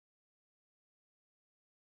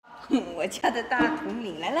我家的大统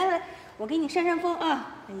领，来来来，我给你扇扇风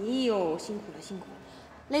啊！哎呦，辛苦了辛苦了，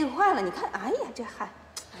累坏了。你看，哎呀这汗，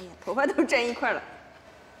哎呀头发都粘一块了。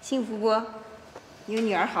幸福不？有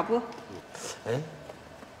女儿好不？哎，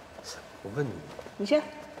我问你，你说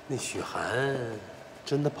那许晗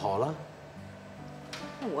真的跑了？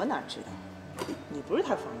那我哪知道？你不是他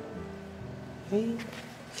房东。哎，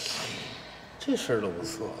这事儿都不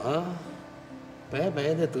错啊，白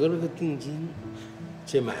白的得了个定金，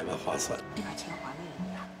这买卖划算。你把钱还给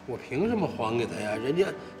人家。我凭什么还给他呀？人家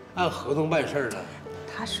按合同办事儿了。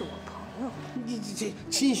他是我朋友。这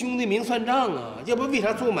亲兄弟明算账啊，要不为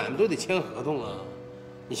啥做买卖都得签合同啊？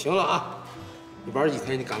你行了啊，你玩几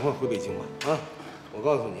天，你赶快回北京吧啊！我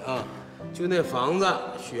告诉你啊，就那房子，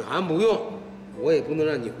许晗不用，我也不能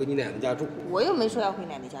让你回你奶奶家住。我又没说要回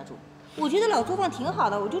奶奶家住，我觉得老作坊挺好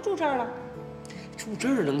的，我就住这儿了。住这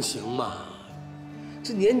儿能行吗？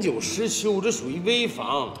这年久失修，这属于危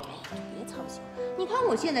房。哎，你别操心，你看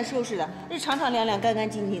我现在收拾的，这敞敞亮亮、干干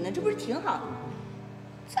净净的，这不是挺好的吗？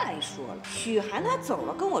再说了，许晗他走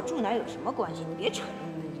了，跟我住哪有什么关系？你别扯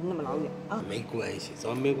那么老远啊！没关系，怎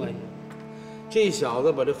么没关系？这小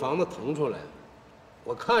子把这房子腾出来，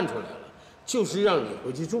我看出来了，就是让你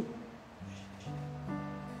回去住。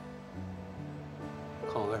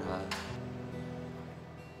看我干啥呀？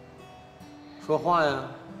说话呀！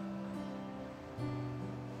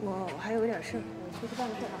我还有点事，我出去办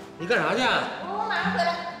个事啊。你干啥去？我马上回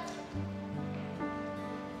来。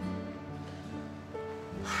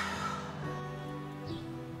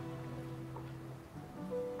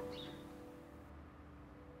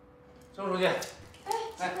郑书记，哎，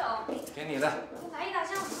秦总，给你的。你拿一大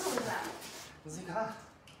箱子东西来。你自己看。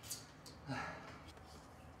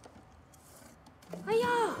哎呀，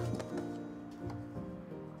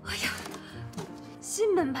哎呀，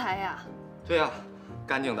新门牌呀！对呀，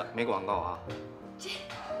干净的，没广告啊。这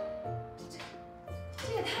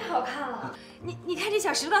也太好看了！你看这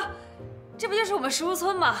小石头，这不就是我们石湖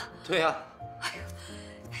村吗？对呀。哎呦，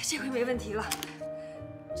这回没问题了。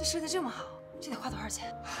这设计这么好，这得花多少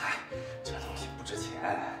钱？嗨，这东西不值钱。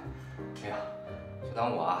哎呀，就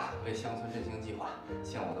当我啊为乡村振兴计划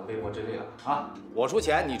献我的微薄之力了啊！我出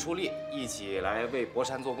钱，你出力，一起来为博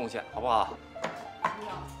山做贡献，好不好？没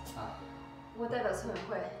有啊，我代表村委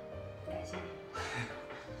会感谢你。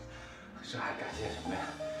这还感谢什么呀？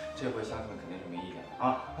这回乡村肯定是没意见了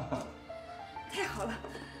啊！太好了，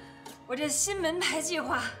我这新门牌计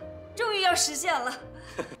划终于要实现了。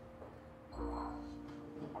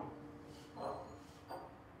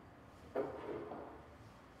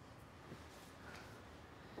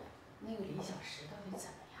那个李小石到底怎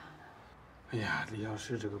么样呢？哎呀，李小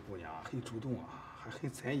石这个姑娘很主动啊，还很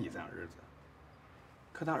在意咱儿子。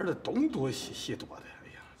可咱儿子东多西西多的，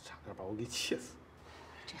哎呀，差点把我给气死。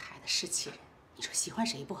这孩子是气人，你说喜欢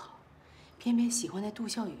谁不好，偏偏喜欢那杜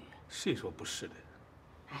小雨。谁说不是的？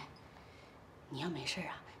哎，你要没事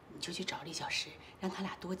啊，你就去找李小石，让他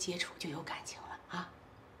俩多接触，就有感情了啊。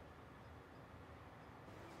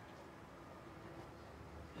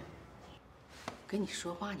跟你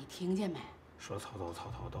说话，你听见没？说曹操，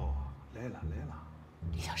曹操到，来了来了。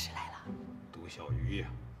李小石来了。杜小雨呀。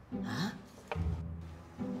啊！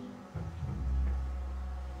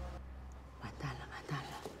完蛋了，完蛋了！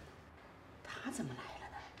他怎么来了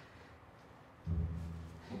呢？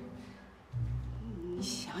你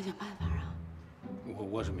想想办法啊！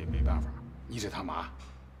我是没办法，你是他妈，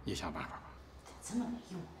你想办法吧。怎么这么没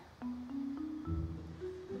用呢？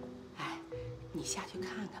哎，你下去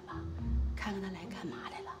看看吧，看看他来干嘛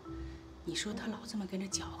来了。你说他老这么跟着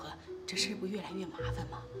搅和，这事不越来越麻烦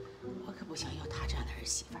吗？我可不想要他这样的儿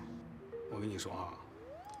媳妇儿。我跟你说啊，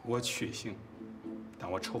我去行，但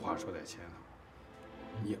我丑话说在前头。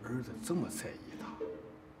你儿子这么在意他，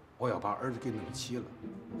我要把儿子给弄急了，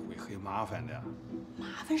会很麻烦的。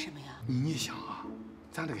麻烦什么呀？你想啊，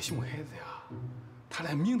咱这个熊孩子呀，他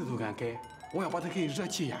连名字都敢改，我要把他给惹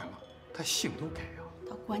急眼了，他姓都改呀。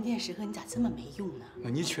到关键时刻你咋这么没用呢？那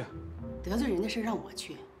你去。得罪人的事让我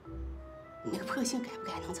去，你那个破姓改不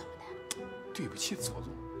改能怎么的？对不起祖宗。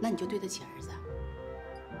那你就对得起儿子。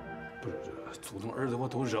不是祖宗儿子我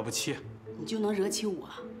都惹不起，你就能惹起我？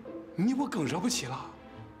你我更惹不起了，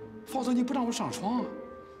否则你不让我上床。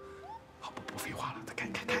好，不废话了，咱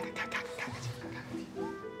看看去，看看去。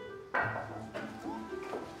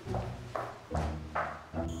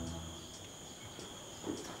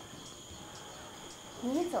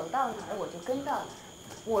你走到哪儿我就跟到哪儿，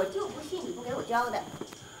我就不信你不给我交代。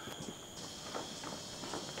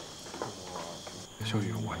小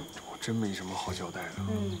雨，我真没什么好交代的。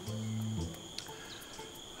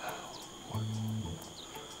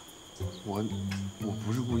我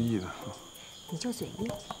不是故意的。你就嘴硬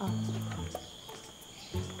啊。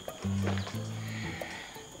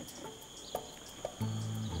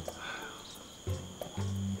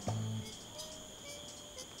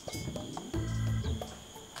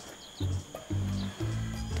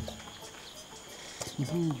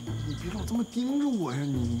你别老这么盯着我呀！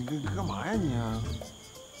你干嘛呀你？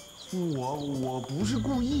我不是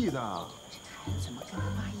故意的。怎么跟他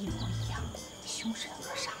爸一模一样，凶神恶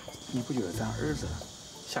煞？你不觉得咱儿子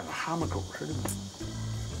像个蛤蟆狗似的吗？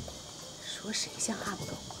说谁像哈巴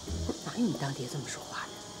狗？哪有你当爹这么说话的？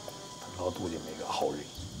他老杜家没个好人。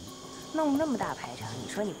弄那么大排场，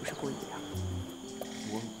你说你不是故意的？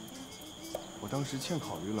我当时欠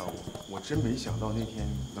考虑了，我真没想到那天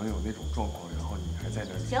能有那种状况，然后你还在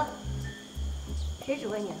那儿。行，谁指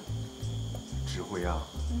挥你了？指挥啊？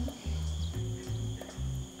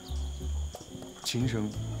琴声。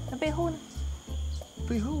那背后呢？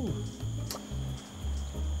背后。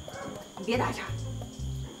你别打岔。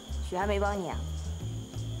许晗没帮你啊？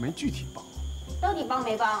没具体帮。到底帮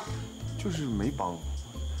没帮？就是没帮。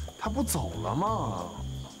他不走了吗？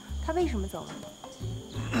他为什么走了？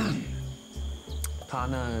他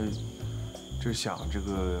呢，就想这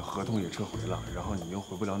个合同也撤回了，然后你又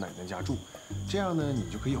回不了奶奶家住，这样呢，你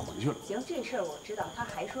就可以回去了。行，这事儿我知道。他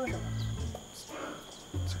还说什么？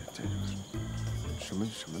这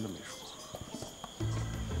什么都没说。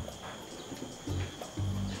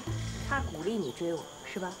他鼓励你追我，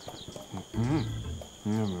是吧？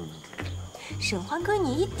沈欢哥，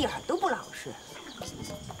你一点儿都不老实。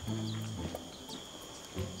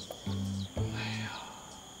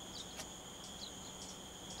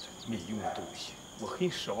没用的东西，我很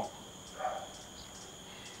失望。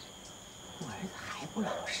我儿子还不老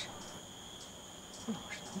实，不老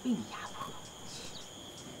实能被你压迫？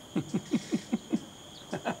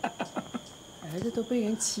儿子都被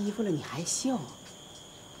人欺负了，你还笑？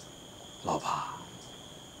老婆，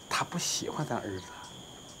他不喜欢咱儿子。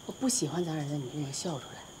我不喜欢咱儿子，你就能笑出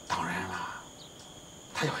来？当然了，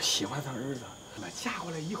他要喜欢咱儿子，那嫁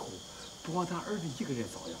过来以后，不光咱儿子一个人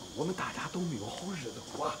遭殃，我们大家都没有好日子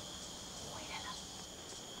过。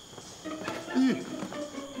咦，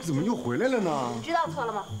你怎么又回来了呢？你知道错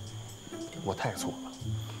了吗？我太错了。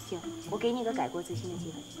行，我给你个改过自新的机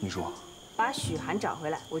会。你说，把许晗找回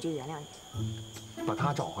来，我就原谅你。把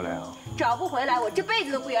他找回来啊？找不回来，我这辈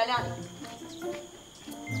子都不原谅你。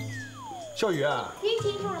小雨，听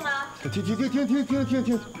清楚了吗？听清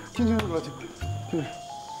楚了，听。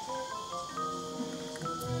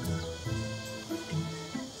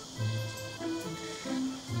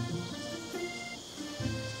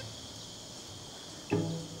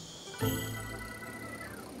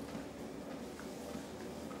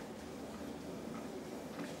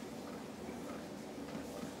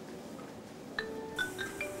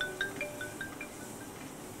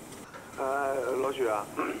老许啊，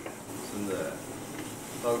孙子，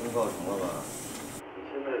高中告成了吧？你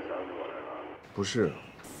现在想起我来了？不是。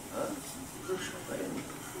不是什么呀？你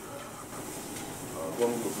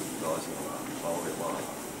光顾自己高兴了，把我给忘了。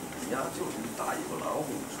你丫就是一大尾巴狼虎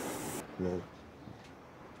似的。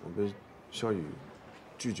我被小雨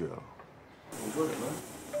拒绝了。你说什么？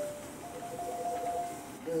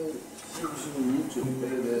那是不是你准备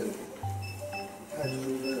的太充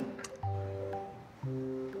分？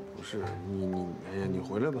不是哎呀，你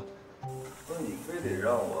回来吧。不是你非得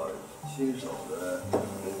让我亲手的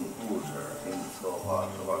给你布置、给你策划、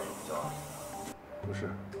手把手教你？不是，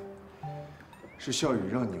是笑雨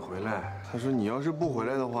让你回来。他说你要是不回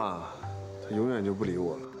来的话，他永远就不理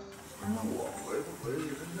我了。不是，那我回不回去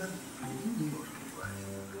跟他理你有什么关系？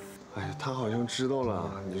哎呀，他好像知道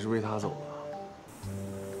了你是为他走了。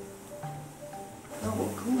那我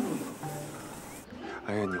更不能回去。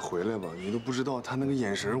哎呀，你回来吧，你都不知道他那个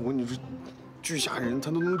眼神，我跟你说，巨吓人，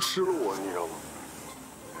他都能吃了我，你知道吗？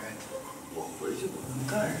哎，我回去我能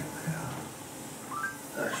干什么呀？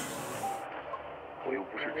再说了，我又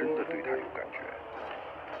不是真的对他有感觉。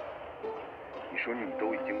你说你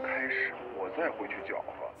都已经开始，我再回去搅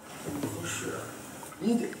和。不是，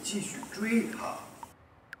你得继续追他。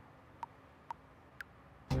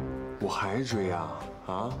我还追呀？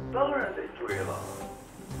啊？当然得追了，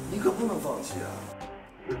你可不能放弃啊！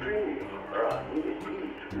这追女孩啊，你得一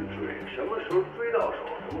直追，什么时候追到手，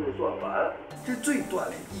什么时候算完，这最锻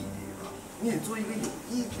炼毅力了。你得做一个有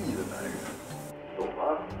毅力的男人，懂吗？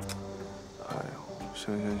哎呦，行，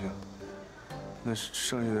那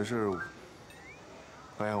剩下的事儿，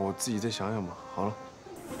哎呀，我自己再想想吧。好了。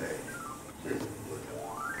哎，这怎么做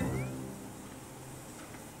成？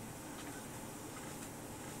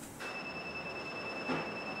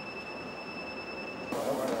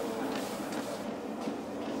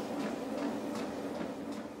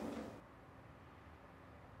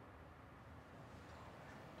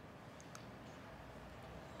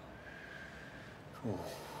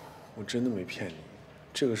我真的没骗你，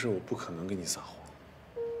这个事我不可能跟你撒谎。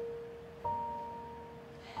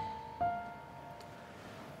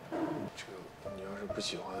这个你要是不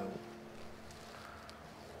喜欢，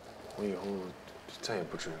我以后再也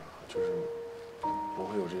不吱声了，就是不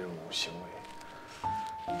会有这种行为。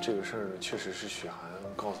这个事儿确实是许晗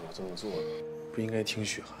告诉我这么做的，不应该听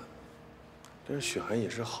许晗。但是许晗也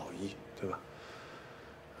是好意，对吧？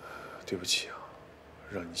对不起啊，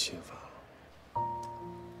让你心烦了。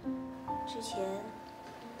之前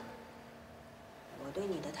我对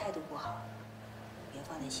你的态度不好，别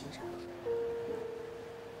放在心上。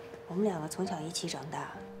我们两个从小一起长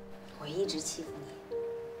大，我一直欺负你，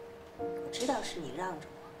我知道是你让着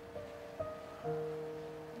我。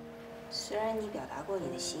虽然你表达过你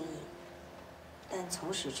的心意，但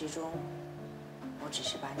从始至终，我只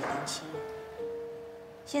是把你当亲人。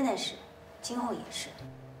现在是，今后也是。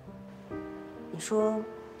你说，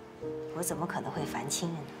我怎么可能会烦亲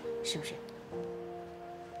人呢？是不是？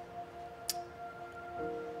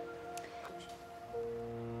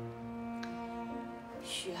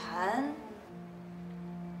许晗，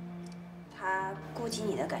他顾及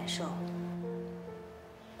你的感受，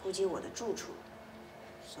顾及我的住处，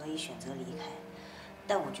所以选择离开。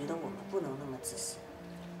但我觉得我们不能那么自私。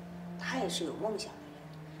他也是有梦想的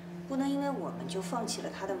人，不能因为我们就放弃了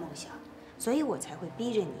他的梦想，所以我才会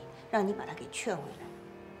逼着你，让你把他给劝回来。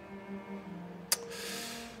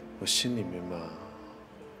我心里面吧，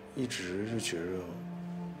一直就觉着，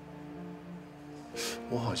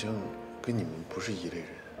我好像跟你们不是一类人。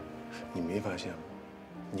你没发现吗？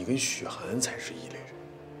你跟许晗才是一类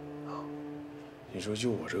人，啊！你说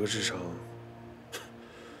就我这个智商，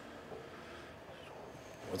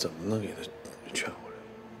我怎么能给他劝回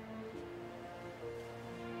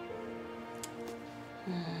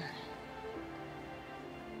来？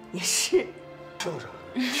也是。正常。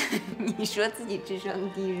你说自己智商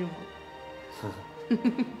低是吗？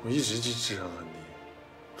我一直就智商很低。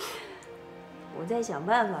我在想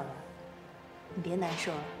办法吧，你别难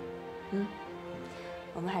受了。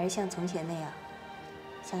我们还是像从前那样，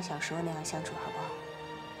像小时候那样相处，好不好？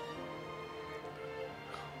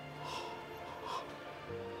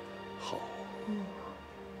好。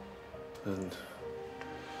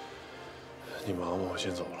你忙吧，我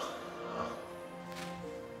先走了。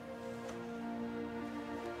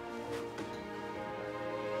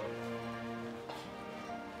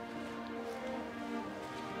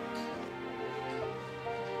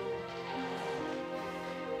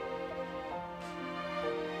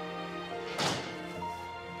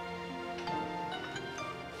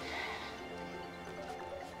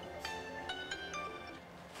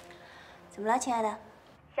怎么了，亲爱的？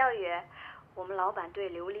小雨，我们老板对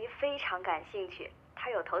琉璃非常感兴趣，他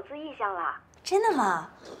有投资意向了。真的吗？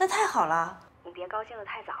那太好了。你别高兴得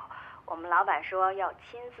太早，我们老板说要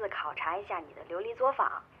亲自考察一下你的琉璃作坊。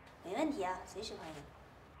没问题啊，随时欢迎。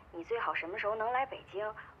你最好什么时候能来北京，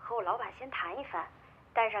和我老板先谈一番，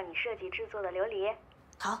带上你设计制作的琉璃。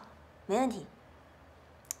好，没问题。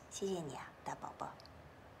谢谢你啊，大宝宝。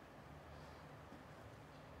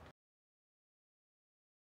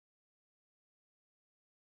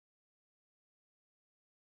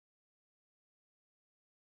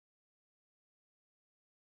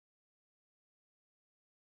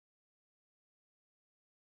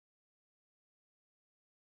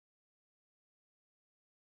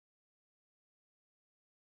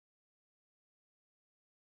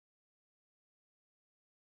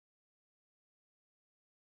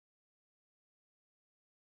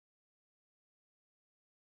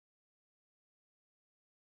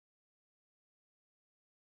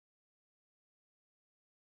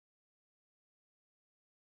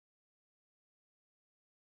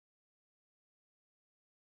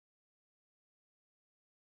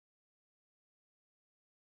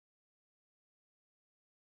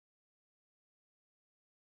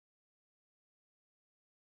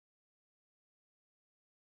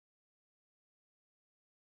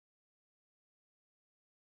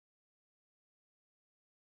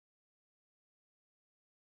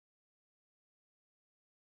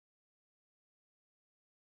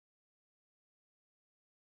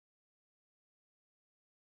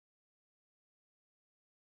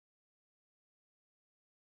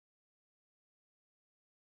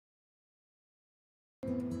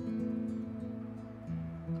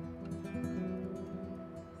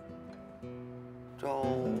朝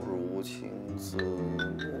如青丝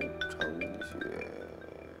暮成雪。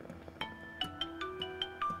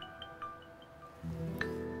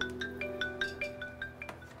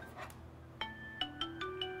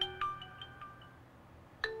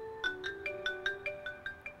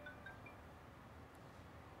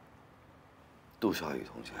对，杜小雨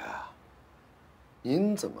同学啊，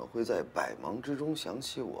您怎么会在百忙之中想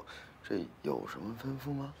起我？这有什么吩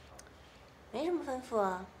咐吗？没什么吩咐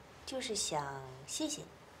啊，就是想谢谢你。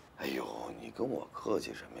哎呦，你跟我客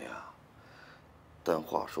气什么呀？但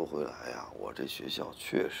话说回来呀，我这学校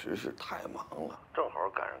确实是太忙了，正好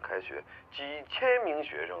赶上开学，几千名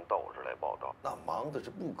学生到我这儿来报道，那忙的是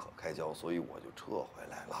不可开交，所以我就撤回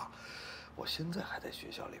来了。我现在还在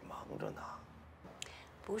学校里忙着呢。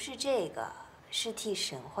不是这个，是替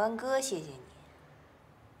沈欢歌谢谢你。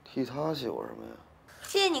替他谢我什么呀？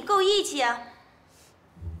谢谢你够义气啊！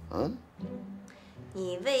嗯？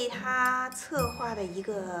你为他策划的一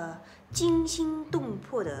个惊心动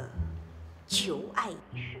魄的求爱仪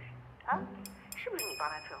式啊，是不是你帮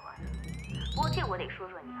他策划的？不过这我得说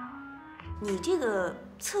说你啊，你这个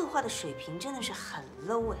策划的水平真的是很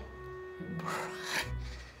low 哎。不是，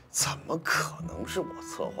怎么可能是我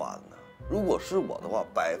策划的呢？如果是我的话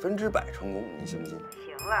，100%成功，你信不信？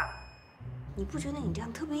行了，你不觉得你这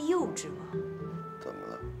样特别幼稚吗？怎么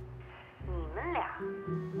了？你们俩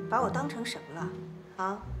把我当成什么了？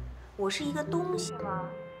啊，我是一个东西吗？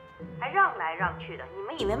还让来让去的，你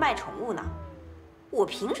们以为卖宠物呢？我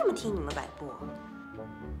凭什么听你们摆布？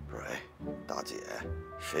不是，哎，大姐，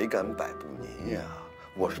谁敢摆布您呀？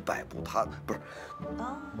我是摆布他，不是。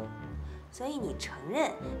哦，所以你承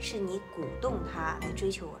认是你鼓动他来追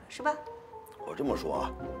求我了，是吧？我这么说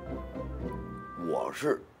啊，我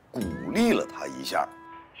是鼓励了他一下。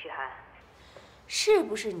许涵，是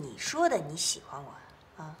不是你说的你喜欢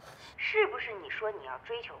我啊？是不是你说你要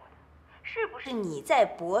追求我的？是不是你在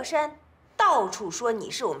博山到处说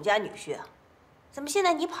你是我们家女婿啊？怎么现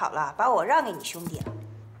在你跑了，把我让给你兄弟了？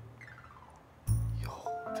有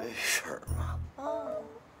这事儿吗？哦，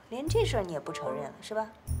连这事儿你也不承认了，是吧？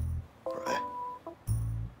不是，哎，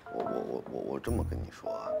我这么跟你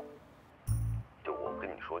说啊，就我跟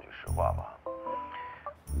你说句实话吧，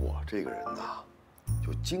我这个人呐，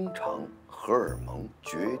就经常荷尔蒙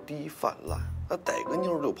决堤泛滥，那逮个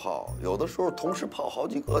妞就泡，有的时候同时泡好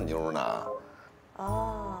几个妞呢。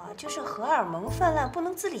哦，就是荷尔蒙泛滥不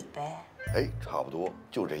能自理呗。哎，差不多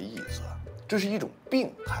就这意思。这是一种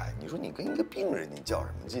病态，你说你跟一个病人，你较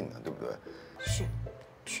什么劲呢？对不对？是，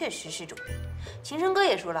确实是种病。秦升哥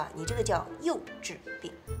也说了，你这个叫幼稚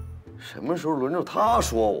病。什么时候轮着他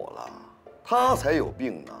说我了？他才有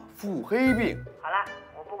病呢，腹黑病。好了，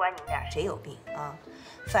我不管你们俩谁有病啊，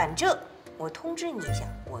反正我通知你一下，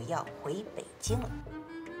我要回北京了。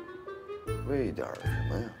为点什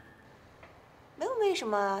么呀？没有为什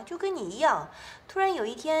么，就跟你一样，突然有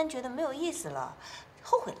一天觉得没有意思了，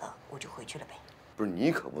后悔了，我就回去了呗。不是，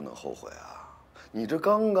你可不能后悔啊！你这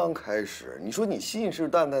刚刚开始，你说你信誓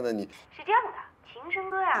旦旦的，你是这样的，秦升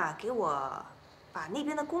哥呀，给我把那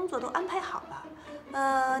边的工作都安排好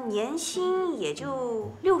了，年薪也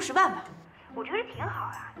就60万吧。我觉得挺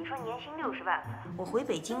好呀。你说年薪60万，我回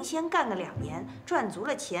北京先干个2年，赚足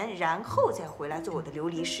了钱，然后再回来做我的琉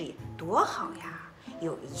璃事业，多好呀！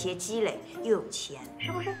有一些积累，又有钱，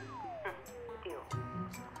是不是？嗯，对哦。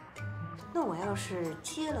那我要是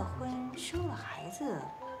结了婚，生了孩子，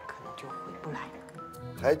可能就回不来了。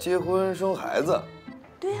还结婚生孩子？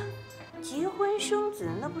对呀，结婚生子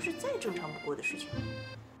那不是再正常不过的事情吗？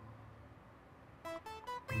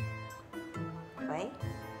喂？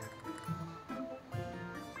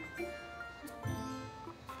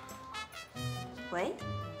喂？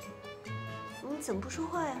你怎么不说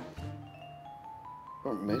话呀？不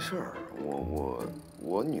是，没事儿，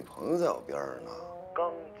我女朋友在我边上呢，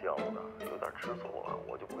刚交的，有点吃醋了，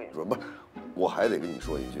我就不跟你说。不是，我还得跟你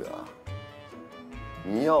说一句啊，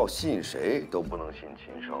你要信谁都不能信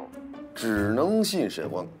秦升，只能信沈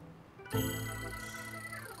欢。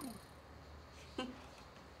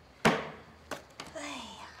哎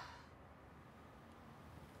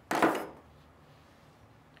呀，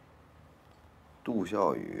杜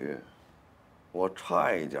笑宇，我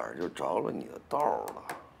差一点就着了你的道了。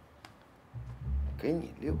给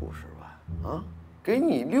你60万啊，给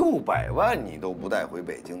你600万，你都不带回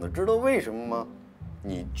北京的，知道为什么吗？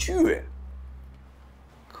你倔。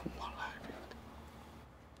跟我来这个。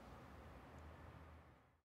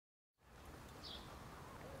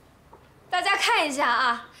大家看一下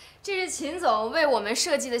啊，这是秦总为我们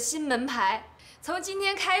设计的新门牌。从今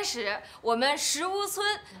天开始，我们石屋村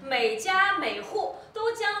每家每户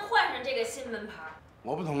都将换上这个新门牌。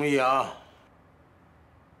我不同意啊。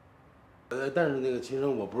但是那个秦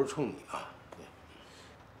升，我不是冲你啊。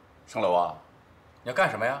升楼啊，你要干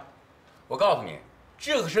什么呀？我告诉你，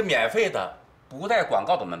这可是免费的，不带广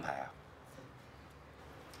告的门牌啊。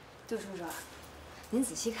杜叔叔，您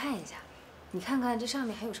仔细看一下，你看看这上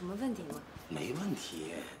面还有什么问题吗？没问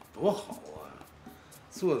题，多好啊！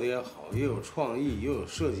做的也好，也有创意，又有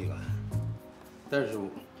设计感。但是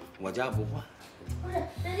我家不换。不是，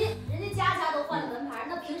人家家都换了门牌，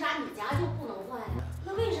那凭啥你家就不能换呀？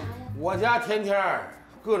那为啥呀？我家天天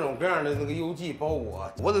各种各样的那个邮寄包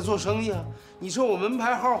裹，我得做生意啊。你说我门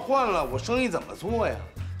牌号换了，我生意怎么做呀？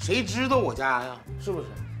谁知道我家呀？是不是？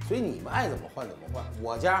所以你们爱怎么换怎么换。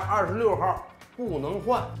我家26号不能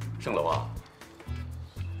换。盛楼啊，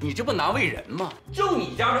你这不难为人吗？就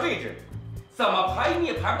你家的位置，怎么排你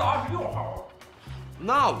也排不到26号。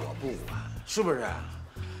那我不管，是不是？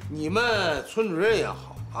你们村主任也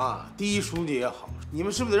好啊，第一书记也好，你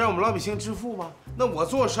们是不是得让我们老百姓致富吧？那我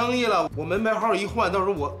做生意了，我门牌号一换，到时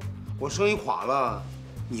候我生意垮了，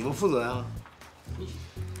你们负责呀？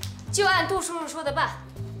就按杜叔叔说的办。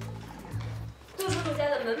杜叔叔家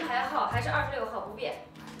的门牌号还是26号不变。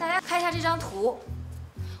大家看一下这张图，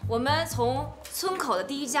我们从村口的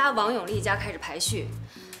第一家王永利家开始排序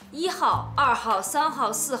，1号、2号、3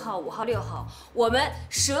号、4号、5号、6号，我们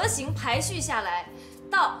蛇形排序下来，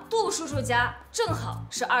到杜叔叔家正好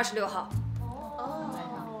是26号。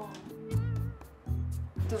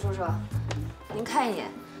杜叔叔，您看一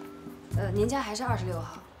眼，您家还是26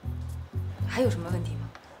号，还有什么问题吗？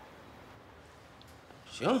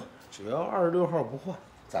行，只要26号不换，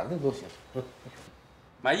咋的都行。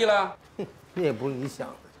满意了？那也不是你想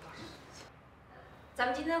的。咱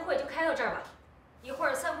们今天的会就开到这儿吧，一会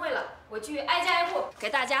儿散会了，我去挨家挨户给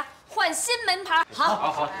大家换新门牌。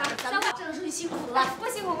好，咱们郑书记辛苦了，不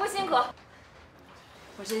辛苦不辛苦。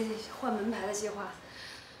我这换门牌的计划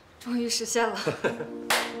终于实现了。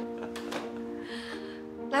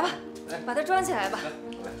来吧，把它装起来吧。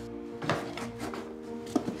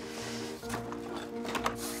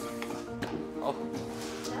好。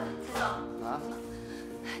来了，蔡总。啊？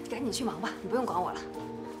你赶紧去忙吧，你不用管我了。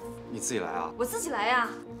你自己来啊？我自己来呀。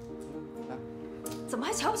怎么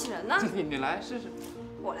还瞧不起人呢？你来试试。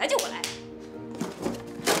我来就我来。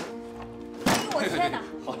哎呦我天哪，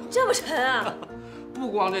这么沉啊！不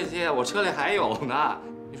光这些，我车里还有呢。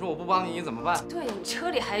你说我不帮你，你怎么办？对你车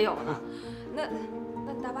里还有呢，那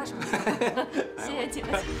你搭把手。谢谢姐。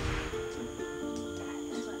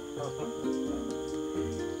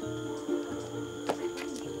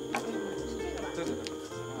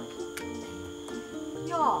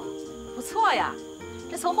哟，不错呀，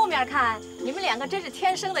这从后面看，你们两个真是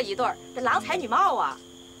天生的一对儿，这郎才女貌啊。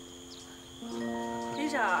林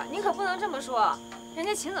婶儿，您可不能这么说，人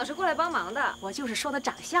家秦总是过来帮忙的。我就是说的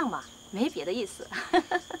长相嘛，没别的意思。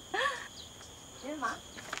别忙，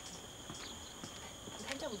你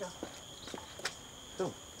看正不正？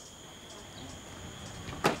正。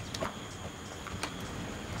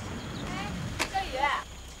哎，振宇，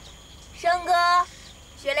生哥，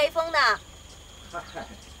学雷锋呢。嗨，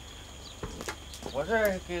我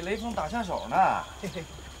这给雷锋打下手呢。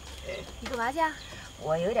你干嘛去？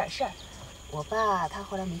我有点事儿。我爸他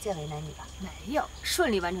后来没再为难你吧？没有，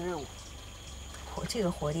顺利完成任务。我这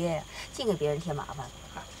个活爹呀，净给别人添麻烦了。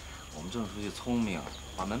嗨，我们郑书记聪明，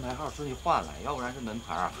把门牌号顺利换了，要不然这门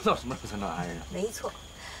牌啊，不知道什么时候才能安上。没错。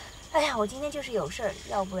哎呀，我今天就是有事儿，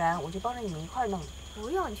要不然我就帮着你们一块儿弄。不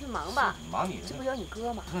用，你去忙吧。忙你的。这不有你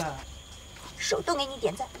哥吗？对啊。手动给你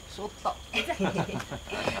点赞。收到。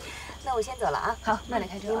那我先走了啊。好，慢点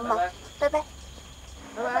开车。你们忙，拜拜。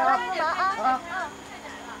拜拜啊！忙啊！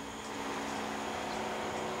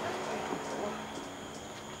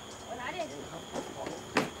我拿这个。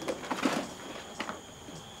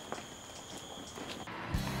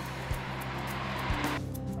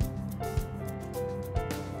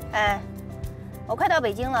哎，我快到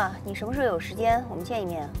北京了，你什么时候有时间？我们见一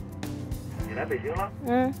面。你来北京了？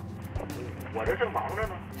嗯。我这正忙着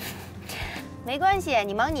呢。没关系，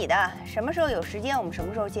你忙你的，什么时候有时间我们什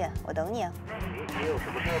么时候见，我等你啊。你有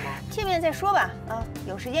什么事吗？见面再说吧。啊，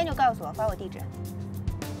有时间就告诉我，发我地址。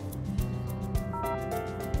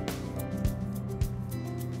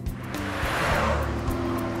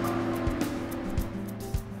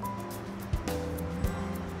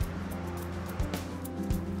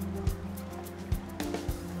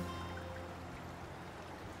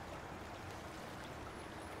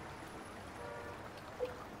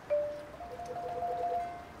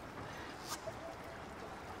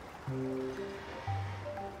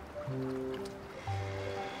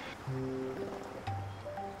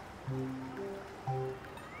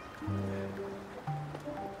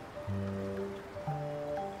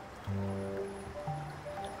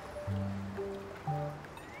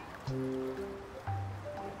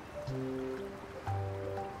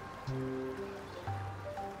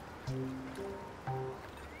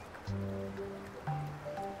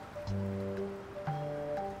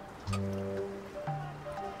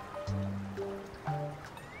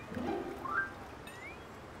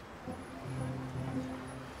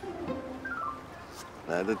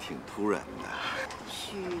来的挺突然的。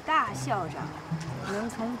许大校长能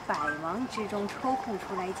从百忙之中抽空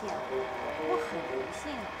出来见我，我很荣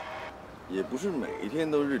幸。也不是每一天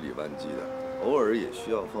都日理万机的，偶尔也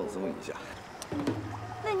需要放松一下。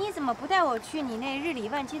那你怎么不带我去你那日理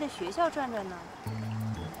万机的学校转转呢？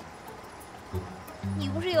你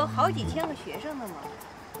不是有好几千个学生的吗？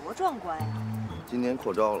多壮观呀！今年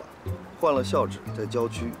扩招了，换了校址，在郊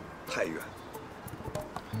区，太远。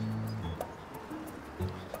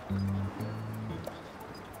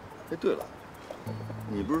哎，对了，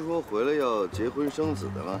你不是说回来要结婚生子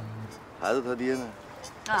的吗？孩子他爹呢？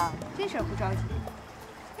啊，这事儿不着急。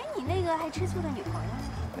哎，你那个还吃醋的女朋友呢？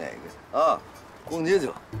哪个啊？逛街去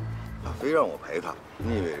了。他非让我陪他，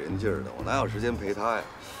腻味人劲儿的，我哪有时间陪他呀？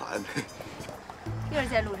烦。又是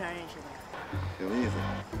在路上认识的？什么意思？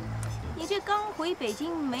你这刚回北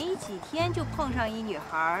京没几天就碰上一女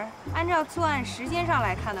孩，按照作案时间上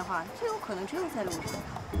来看的话，最有可能只有在路上。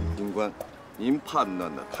警官，您判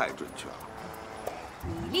断的太准确了。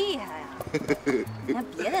你厉害呀！那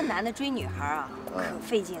别的男的追女孩啊，可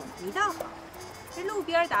费劲了。你倒好，这路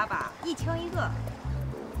边打靶，一枪一个。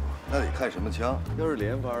那得看什么枪，要是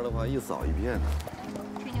连发的话，一扫一片的。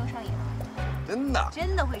吹牛上瘾了？真的？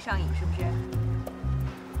真的会上瘾是不是？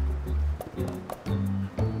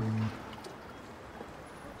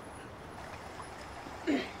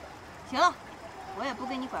行了，我也不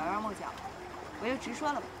跟你拐弯抹角，我就直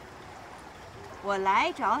说了吧。我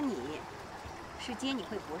来找你，是接你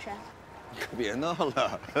回博山。你可别闹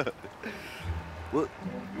了，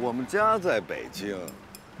我们家在北京，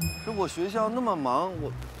这我学校那么忙，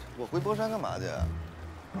我回博山干嘛去？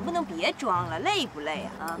能不能别装了，累不累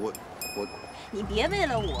啊？你别为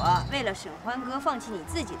了我，为了沈欢哥放弃你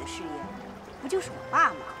自己的事业，不就是我爸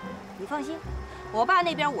吗？你放心，我爸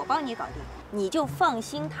那边我帮你搞定，你就放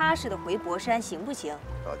心踏实的回博山，行不行？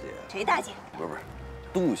大姐。谁大姐？不是，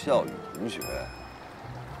杜孝宇同学，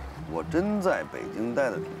我真在北京待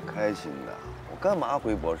得挺开心的，我干嘛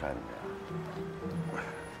回博山去？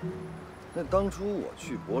那当初我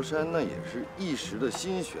去博山，那也是一时的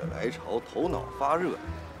心血来潮，头脑发热，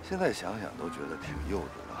现在想想都觉得挺幼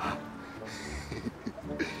稚的啊。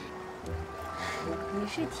你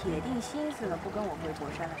是铁定心思了不跟我回博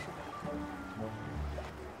山了是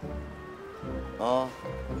吧？啊，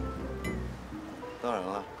当然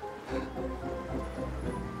了。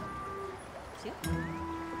行，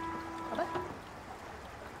好吧。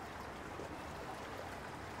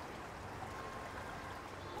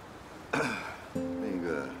那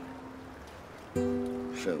个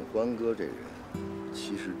沈欢哥这人，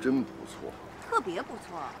其实真不错，特别不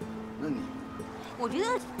错。那你？我觉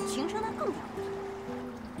得情商他更加不错。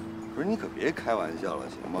不是你可别开玩笑了，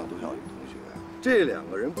行吗？杜小雨同学，这两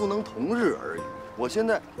个人不能同日而语。我现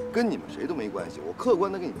在跟你们谁都没关系，我客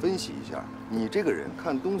观的给你分析一下，你这个人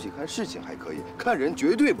看东西看事情还可以，看人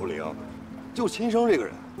绝对不灵。就秦升这个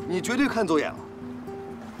人，你绝对看走眼了。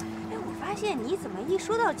哎，我发现你怎么一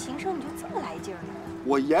说到秦升你就这么来劲儿呢？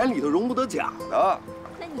我眼里头容不得假的。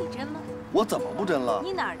那你真吗？我怎么不真了？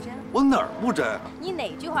你哪儿真？我哪儿不真？你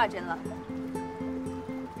哪句话真了？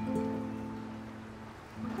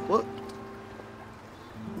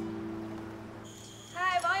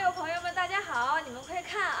嗨，网友朋友们，大家好！你们快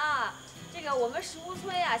看啊，这个我们石屋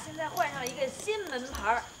村呀，现在换上了一个新门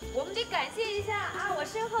牌，我们得感谢一下啊，我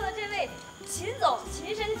身后的这位秦总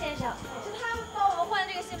秦升先生，是他们帮我们换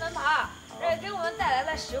这个新门牌，给我们带来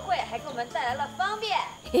了实惠，还给我们带来了方便。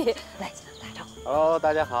来，打招呼。Hello，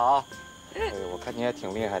 大家好。我看你也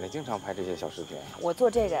挺厉害的，经常拍这些小视频。我做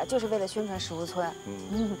这个呀，就是为了宣传石屋村。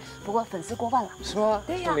不过粉丝过万了。是吗？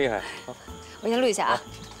对呀。这么厉害。我先录一下啊。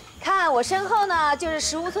看我身后呢，就是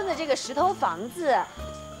石屋村的这个石头房子。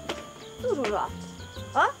杜叔叔，啊？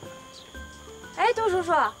哎，杜叔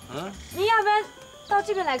叔，您要不然到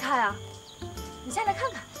这边来看啊？你下来看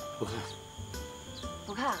看。不看。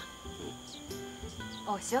不看啊？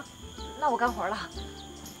哦，行，那我干活了。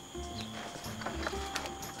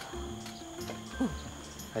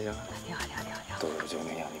还行，挺好。都有救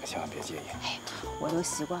命药，你可千万别介意。哎，我都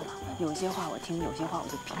习惯了，有些话我听，有些话我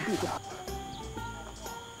就屏蔽掉。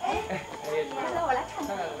来，我来看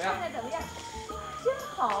看怎么样？真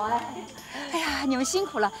好哎！哎呀，你们辛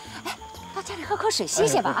苦了。哎，到家里喝口水歇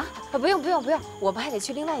歇吧啊！不用，我们还得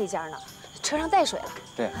去另外一家呢，车上带水了。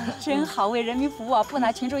对，真好，为人民服务啊，不拿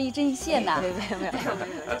群众一针一线呐。没有，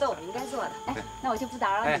这都我们应该做的。哎，那我就不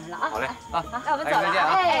打扰你们了啊。好嘞，好，那我们走了。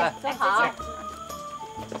哎，走好。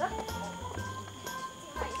走。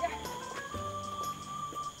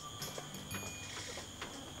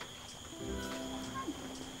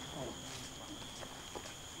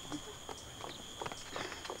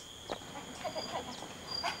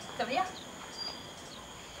怎么样？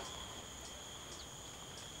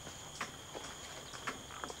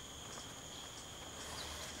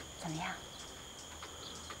么样？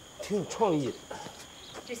挺有创意的。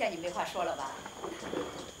这下你没话说了吧？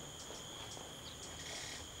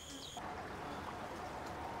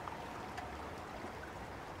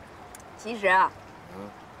其实啊，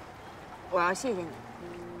我要谢谢你，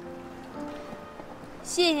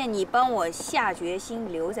谢谢你帮我下决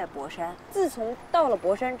心留在博山。自从到了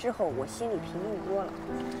博山之后，我心里平静多了，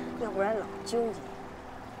要不然老纠结。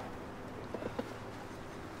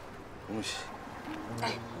恭喜，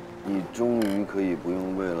你终于可以不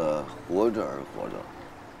用为了活着而活着了。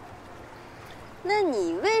那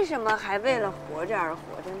你为什么还为了活着而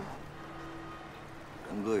活着呢？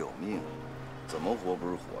人各有命，怎么活不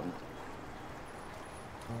是活呢？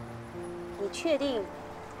你确定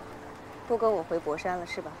不跟我回博山了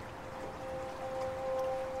是吧？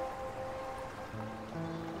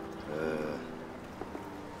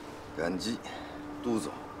感激，杜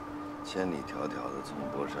总，千里迢迢的从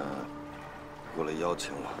博山过来邀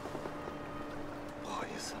请我，不好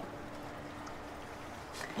意思。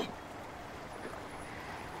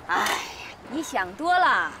哎呀，你想多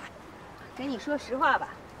了。跟你说实话吧，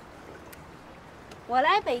我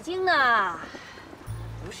来北京呢，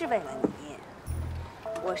不是为了你，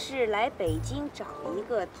我是来北京找一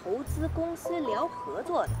个投资公司聊合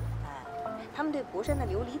作的。哎，他们对博山的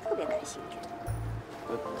琉璃特别感兴趣。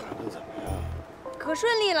这谈的怎么样？可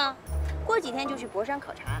顺利了，过几天就去博山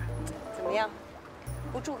考察，怎么样？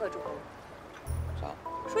不祝贺祝贺我？啥？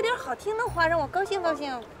说点好听的话，让我高兴高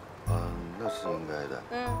兴。那是应该的。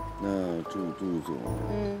嗯。那祝杜总，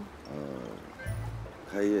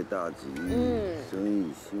开业大吉，生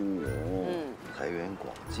意兴隆，财源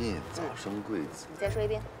广进，早生贵子。你再说一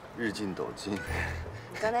遍。日进斗金。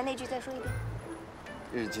你刚才那句再说一遍。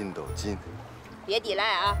日进斗金。别抵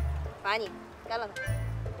赖啊，罚你干了他。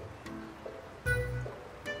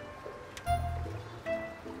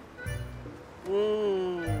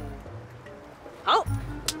好，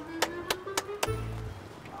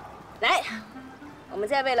来，我们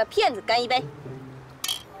再为了骗子干一杯。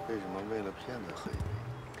为什么为了骗子喝一杯？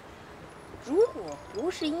如果不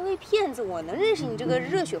是因为骗子，我能认识你这个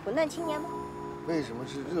热血混蛋青年吗？为什么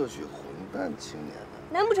是热血混蛋青年呢？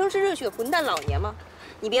难不成是热血混蛋老年吗？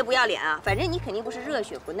你别不要脸啊！反正你肯定不是热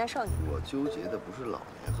血混蛋少年。我纠结的不是老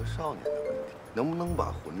年和少年的问题，能不能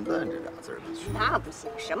把混蛋这俩字给去掉？那不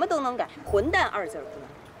行，什么都能改，混蛋二字不能改。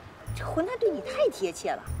这混蛋对你太贴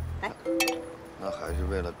切了。来，那还是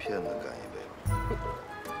为了骗子干一杯吧。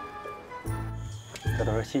这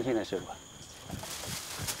都是新鲜的事吧？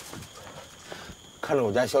看着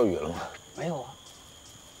我家小雨了吗？没有啊。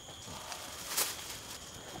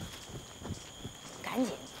赶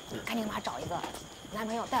紧给妈找一个男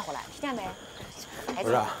朋友带回来，听见没？不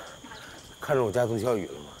是，看着我家冬小雨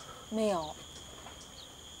了吗？没有。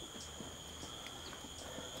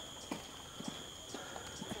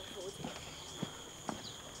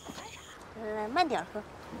来，慢点喝。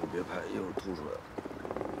你别拍，一会儿吐出来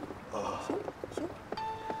了。行行。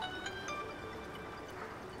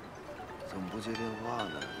怎么不接电话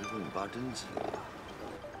呢？一会儿你爸真急了。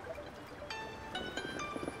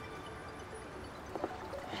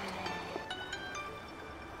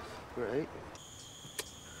不是，哎，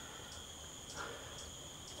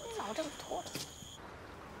你老这么拖着。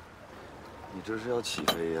你这是要起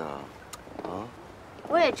飞呀？啊？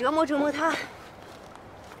我也折磨折磨他。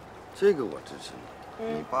这个我支持你。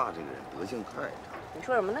你爸这个人德性太差。你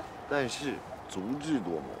说什么呢？但是足智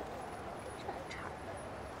多谋。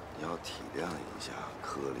你要体谅一下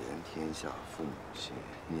可怜天下父母心。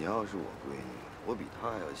你要是我闺女，我比她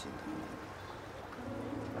还要心疼你。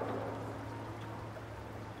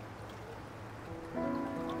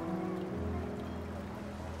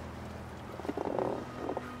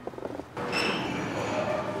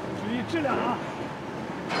注意质量啊！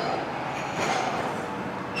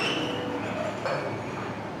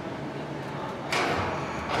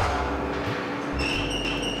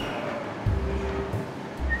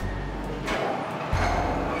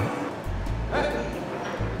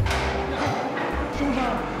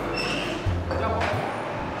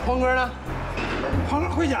黄哥呢？黄哥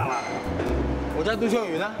回家了。我家杜小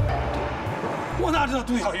雨呢？我哪知道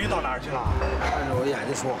杜小雨到哪儿去了？看着我眼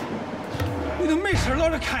睛说。你都没事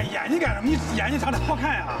老是看眼睛干什么？你眼睛长得好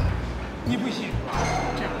看呀？你不信是吧？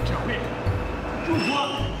这回，如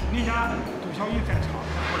果你家杜小雨在场，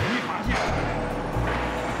或者你发现，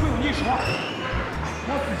不用你说，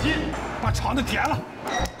我自己把窗子点了。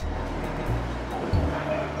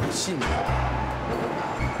信你。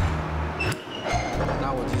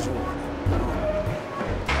那我记住了。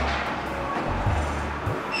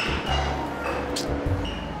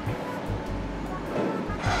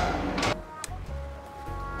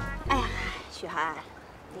哎呀，许涵，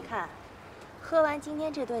你看，喝完今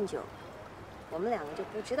天这顿酒，我们两个就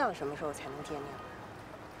不知道什么时候才能见面了。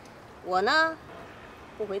我呢，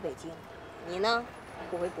不回北京，你呢，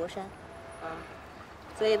不回博山，啊，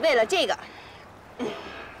所以为了这个，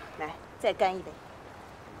来再干一杯。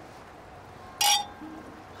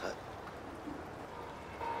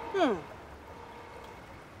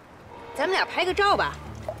咱们俩拍个照吧。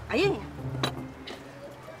哎呀呀！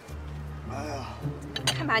哎呀，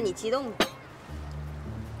看把你激动的。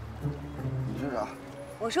你说啥？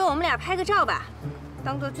我说我们俩拍个照吧，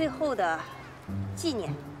当做最后的纪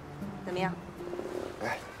念，怎么样？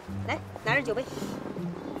哎，来，拿着酒杯。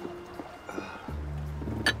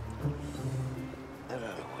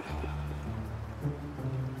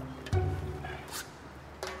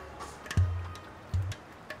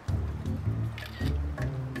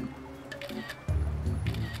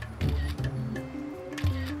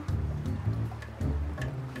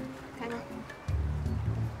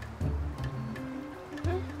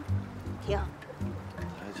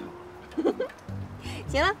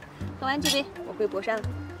行了，喝完这杯，我回博山了。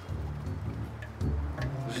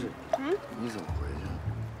不是，你怎么回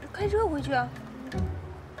去？开车回去啊。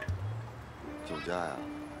酒驾呀？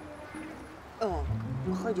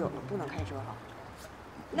我喝酒了，不能开车了。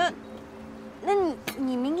那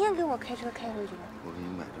你明天给我开车开回去吧。我给你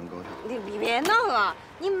买张高铁。你别闹了，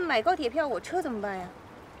你买高铁票，我车怎么办呀？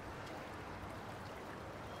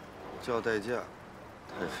叫代驾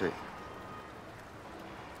太费，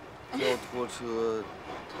叫拖车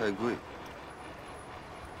太贵。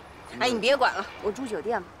哎，你别管了，我住酒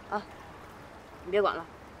店吧啊！你别管了，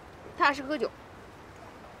踏实喝酒。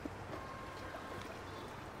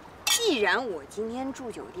既然我今天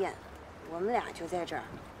住酒店，我们俩就在这儿，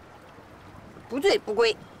不醉不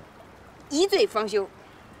归，一醉方休。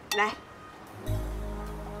来，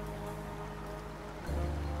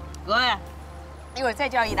哥呀，一会儿再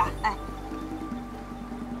叫一打，哎。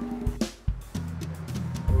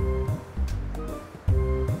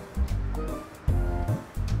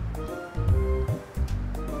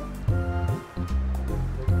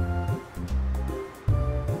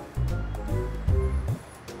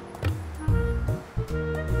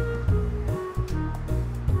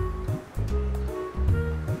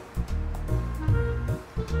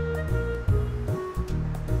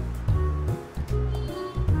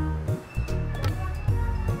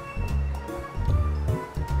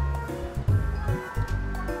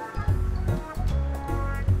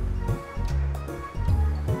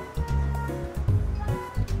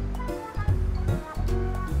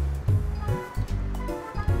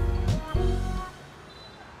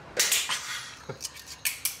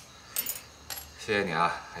谢谢你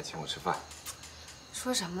啊，还请我吃饭。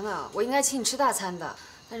说什么呢？我应该请你吃大餐的，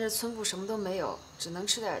但是村部什么都没有，只能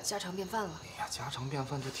吃点家常便饭了。哎呀，家常便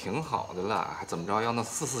饭就挺好的了，还怎么着要那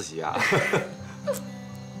4喜啊？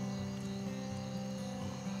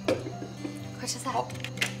快吃菜。好。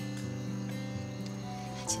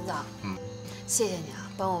秦总，谢谢你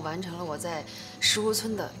啊，帮我完成了我在石屋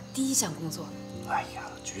村的第一项工作。哎呀，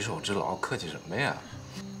举手之劳，客气什么呀？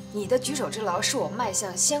你的举手之劳是我迈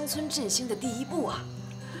向乡村振兴的第一步啊！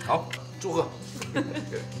好，祝贺。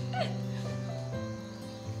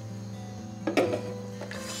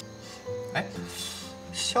哎，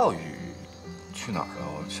笑宇去哪儿了？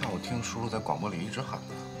我下午听叔叔在广播里一直喊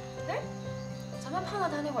他。哎，咱们碰到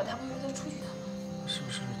他那会儿，他不是都出去了吗？是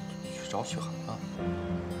不是去找许晗了？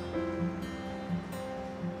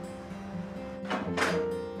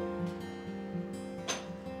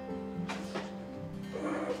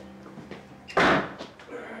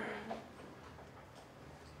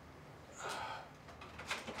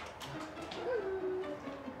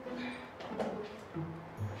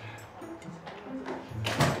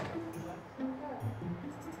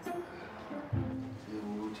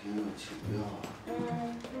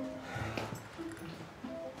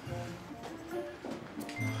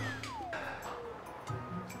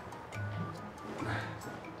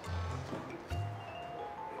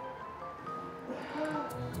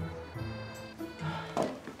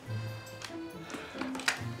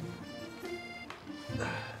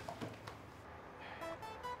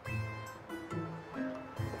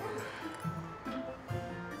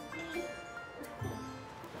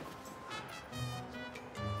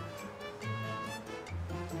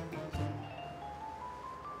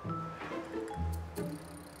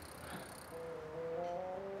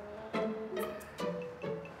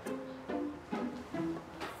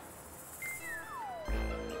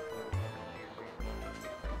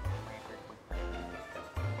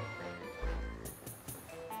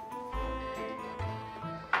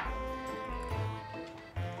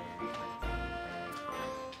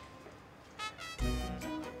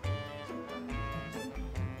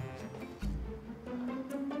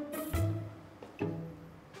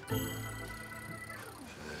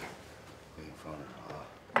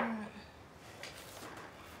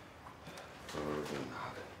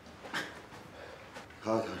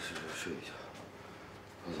踏踏实实睡一觉。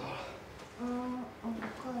我走了。我不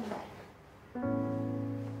困了。